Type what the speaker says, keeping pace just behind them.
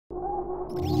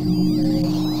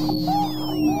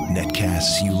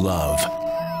Netcasts you love.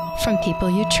 From people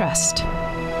you trust.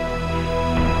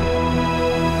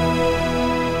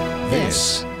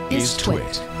 This is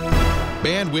Twit.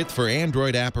 Bandwidth for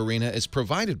Android App Arena is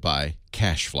provided by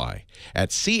CacheFly at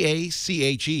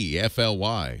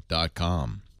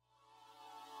CACHEFLY.com.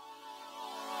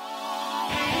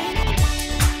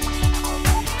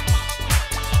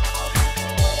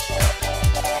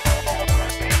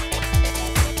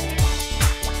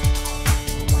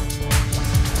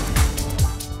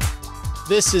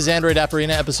 This is Android App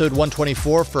Arena episode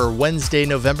 124 for Wednesday,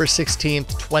 November 16th,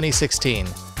 2016.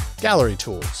 Gallery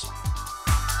Tools.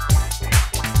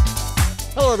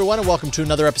 Hello, everyone, and welcome to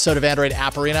another episode of Android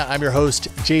App Arena. I'm your host,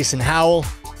 Jason Howell.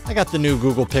 I got the new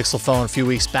Google Pixel phone a few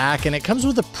weeks back, and it comes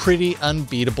with a pretty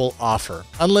unbeatable offer.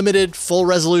 Unlimited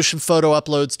full-resolution photo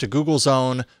uploads to Google's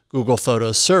own Google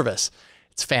Photos service.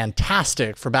 It's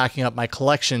fantastic for backing up my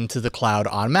collection to the cloud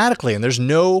automatically, and there's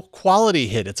no quality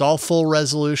hit. It's all full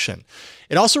resolution.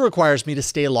 It also requires me to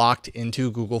stay locked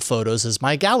into Google Photos as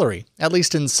my gallery, at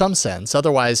least in some sense.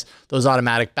 Otherwise, those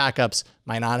automatic backups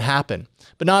might not happen.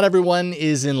 But not everyone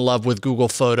is in love with Google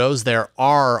Photos. There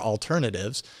are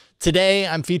alternatives. Today,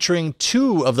 I'm featuring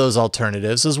two of those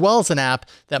alternatives, as well as an app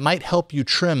that might help you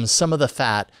trim some of the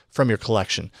fat from your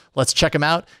collection. Let's check them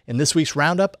out in this week's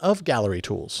roundup of gallery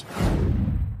tools.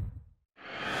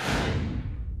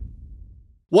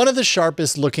 One of the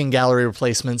sharpest looking gallery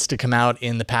replacements to come out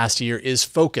in the past year is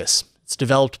Focus. It's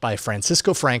developed by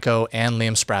Francisco Franco and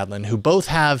Liam Spradlin, who both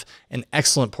have an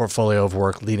excellent portfolio of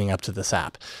work leading up to this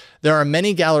app. There are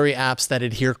many gallery apps that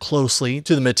adhere closely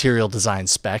to the material design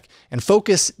spec, and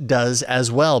Focus does as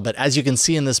well. But as you can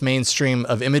see in this main stream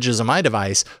of images on my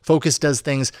device, Focus does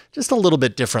things just a little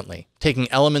bit differently, taking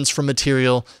elements from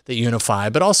material that unify,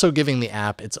 but also giving the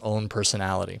app its own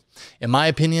personality. In my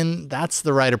opinion, that's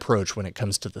the right approach when it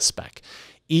comes to the spec.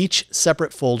 Each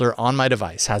separate folder on my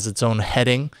device has its own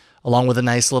heading, along with a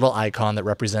nice little icon that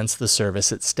represents the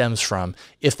service it stems from,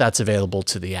 if that's available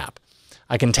to the app.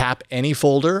 I can tap any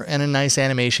folder and a nice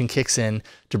animation kicks in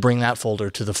to bring that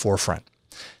folder to the forefront.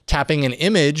 Tapping an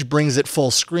image brings it full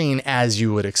screen as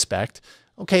you would expect.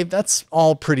 Okay, that's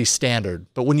all pretty standard,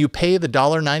 but when you pay the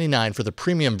 $1.99 for the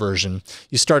premium version,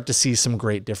 you start to see some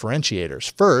great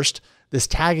differentiators. First, this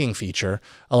tagging feature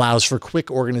allows for quick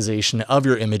organization of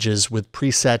your images with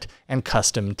preset and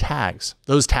custom tags.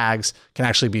 Those tags can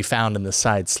actually be found in the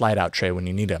side slide-out tray when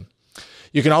you need them.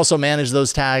 You can also manage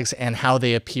those tags and how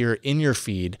they appear in your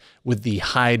feed with the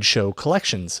Hide Show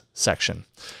Collections section.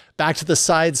 Back to the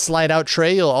side slide-out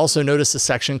tray, you'll also notice a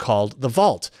section called the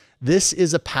Vault. This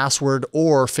is a password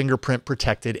or fingerprint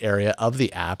protected area of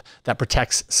the app that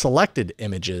protects selected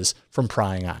images from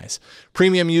prying eyes.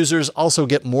 Premium users also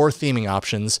get more theming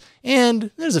options, and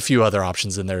there's a few other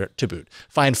options in there to boot.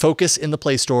 Find Focus in the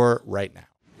Play Store right now.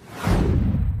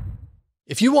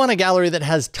 If you want a gallery that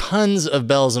has tons of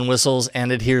bells and whistles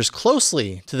and adheres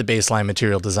closely to the baseline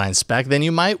material design spec, then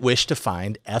you might wish to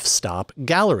find FStop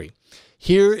Gallery.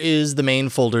 Here is the main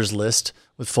folders list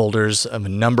with folders of a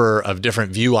number of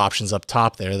different view options up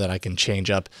top there that I can change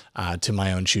up to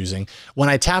my own choosing. When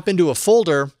I tap into a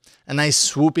folder, a nice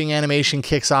swooping animation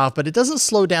kicks off, but it doesn't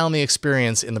slow down the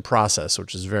experience in the process,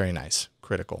 which is very nice.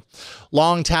 Critical.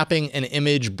 Long tapping an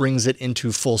image brings it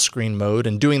into full screen mode,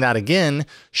 and doing that again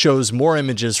shows more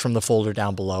images from the folder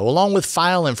down below, along with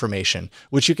file information,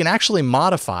 which you can actually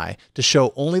modify to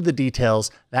show only the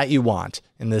details that you want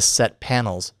in this Set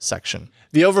Panels section.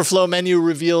 The overflow menu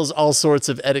reveals all sorts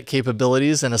of edit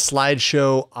capabilities, and a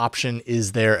slideshow option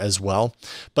is there as well.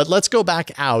 But let's go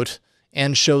back out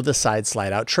and show the side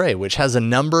slide out tray, which has a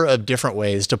number of different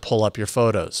ways to pull up your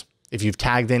photos. If you've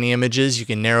tagged any images, you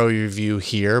can narrow your view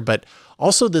here, but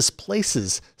also this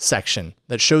Places section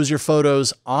that shows your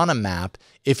photos on a map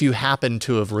if you happen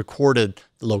to have recorded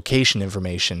the location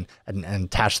information and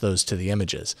attach those to the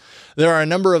images. There are a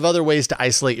number of other ways to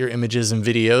isolate your images and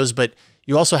videos, but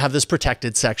you also have this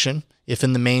Protected section. If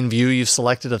in the main view you've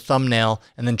selected a thumbnail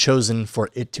and then chosen for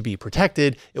it to be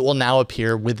protected, it will now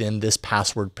appear within this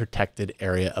password protected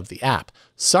area of the app.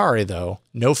 Sorry though,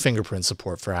 no fingerprint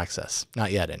support for access.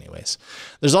 Not yet anyways.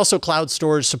 There's also cloud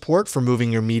storage support for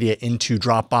moving your media into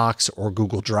Dropbox or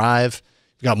Google Drive.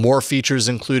 You've got more features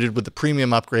included with the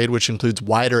premium upgrade, which includes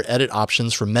wider edit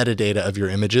options for metadata of your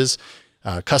images,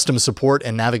 custom support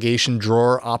and navigation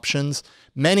drawer options,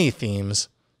 many themes,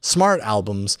 smart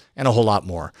albums, and a whole lot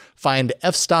more. Find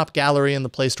FStop Gallery in the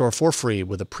Play Store for free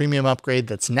with a premium upgrade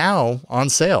that's now on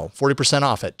sale, 40%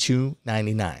 off at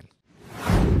 $2.99.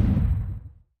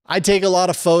 I take a lot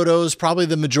of photos. Probably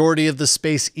the majority of the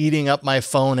space eating up my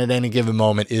phone at any given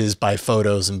moment is by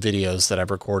photos and videos that I've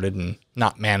recorded and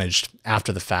not managed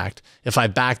after the fact. If I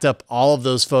backed up all of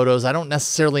those photos, I don't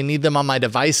necessarily need them on my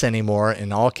device anymore,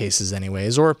 in all cases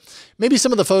anyways, or maybe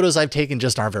some of the photos I've taken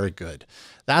just aren't very good.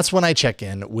 That's when I check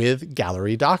in with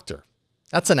Gallery Doctor.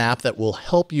 That's an app that will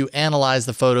help you analyze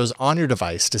the photos on your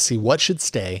device to see what should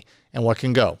stay and what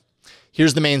can go.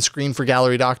 Here's the main screen for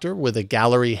Gallery Doctor with a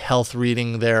gallery health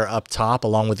reading there up top,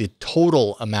 along with the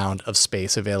total amount of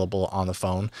space available on the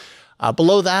phone.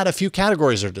 Below that, a few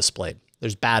categories are displayed.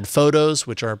 There's bad photos,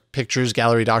 which are pictures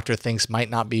Gallery Doctor thinks might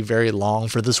not be very long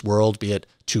for this world, be it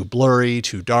too blurry,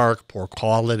 too dark, poor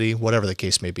quality, whatever the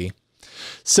case may be.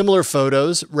 Similar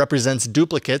photos represents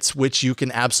duplicates, which you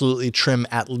can absolutely trim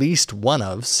at least one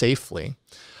of safely.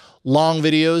 Long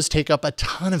videos take up a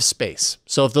ton of space,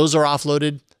 so if those are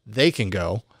offloaded, they can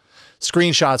go.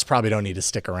 Screenshots probably don't need to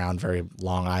stick around very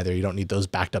long either. You don't need those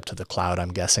backed up to the cloud,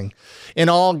 I'm guessing. In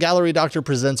all, Gallery Doctor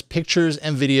presents pictures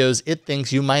and videos it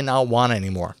thinks you might not want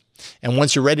anymore. And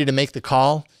once you're ready to make the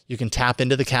call, you can tap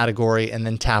into the category and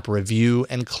then tap Review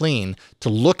and Clean to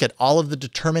look at all of the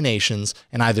determinations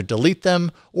and either delete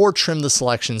them or trim the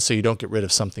selections so you don't get rid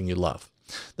of something you love.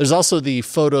 There's also the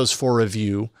Photos for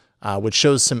Review, which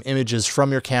shows some images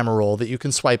from your camera roll that you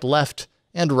can swipe left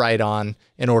and right on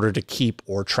in order to keep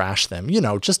or trash them. You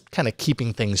know, just kind of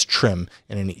keeping things trim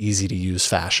in an easy to use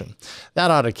fashion. That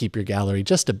ought to keep your gallery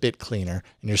just a bit cleaner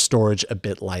and your storage a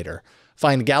bit lighter.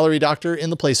 Find Gallery Doctor in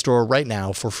the Play Store right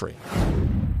now for free.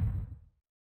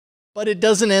 But it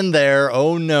doesn't end there.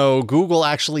 Oh no, Google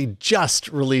actually just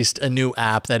released a new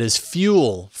app that is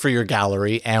fuel for your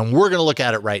gallery, and we're gonna look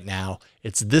at it right now.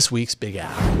 It's this week's big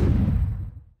app.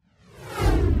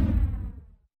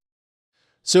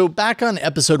 So back on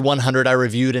episode 100, I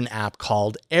reviewed an app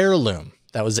called Heirloom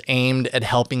that was aimed at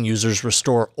helping users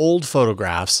restore old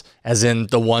photographs, as in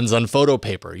the ones on photo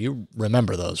paper. You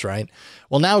remember those, right?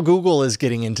 Well, now Google is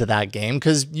getting into that game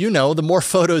because, you know, the more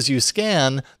photos you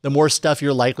scan, the more stuff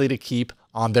you're likely to keep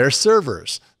on their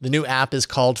servers. The new app is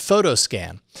called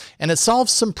Photoscan, and it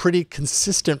solves some pretty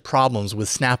consistent problems with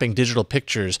snapping digital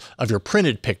pictures of your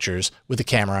printed pictures with the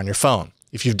camera on your phone.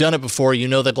 If you've done it before, you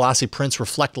know that glossy prints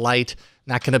reflect light,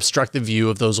 and that can obstruct the view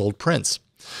of those old prints.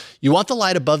 You want the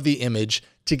light above the image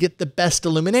to get the best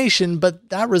illumination, but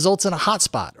that results in a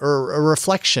hotspot or a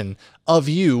reflection of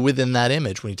you within that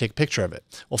image when you take a picture of it.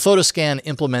 Well, Photoscan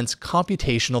implements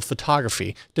computational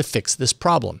photography to fix this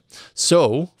problem.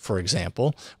 So, for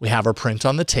example, we have our print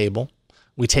on the table.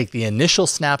 We take the initial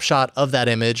snapshot of that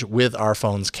image with our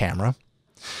phone's camera.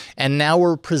 And now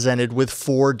we're presented with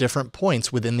 4 different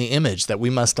points within the image that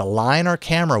we must align our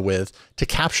camera with to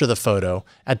capture the photo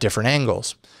at different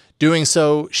angles. Doing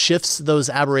so shifts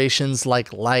those aberrations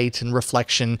like light and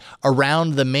reflection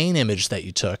around the main image that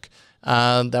you took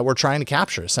that we're trying to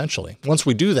capture, essentially. Once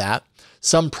we do that,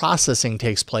 some processing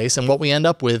takes place, and what we end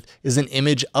up with is an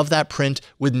image of that print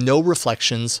with no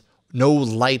reflections, no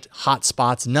light, hot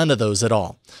spots, none of those at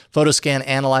all. Photoscan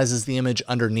analyzes the image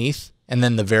underneath and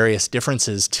then the various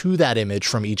differences to that image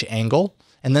from each angle,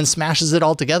 and then smashes it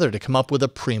all together to come up with a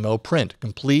primo print,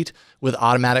 complete with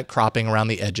automatic cropping around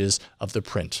the edges of the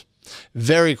print.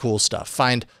 Very cool stuff.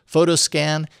 Find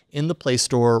Photoscan in the Play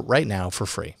Store right now for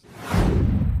free. All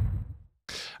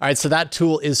right, so that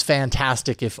tool is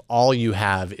fantastic if all you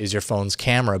have is your phone's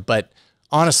camera, but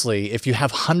honestly, if you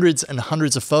have hundreds and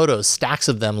hundreds of photos, stacks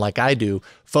of them like I do,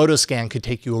 Photoscan could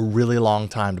take you a really long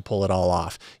time to pull it all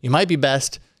off. You might be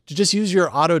best to just use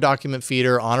your auto document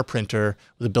feeder on a printer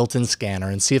with a built-in scanner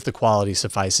and see if the quality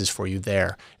suffices for you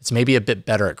there. It's maybe a bit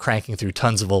better at cranking through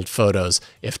tons of old photos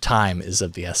if time is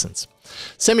of the essence.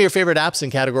 Send me your favorite apps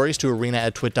and categories to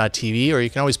arena@twit.tv, or you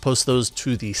can always post those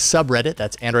to the subreddit.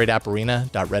 That's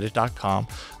androidapparena.reddit.com.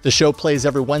 The show plays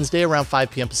every Wednesday around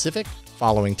 5 p.m. Pacific,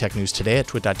 following Tech News Today at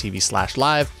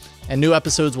twit.tv/live. And new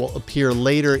episodes will appear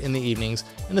later in the evenings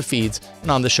in the feeds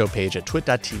and on the show page at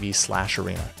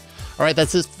twit.tv/arena. All right,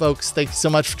 that's it, folks. Thank you so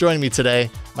much for joining me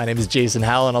today. My name is Jason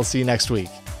Howell, and I'll see you next week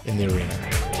in the arena.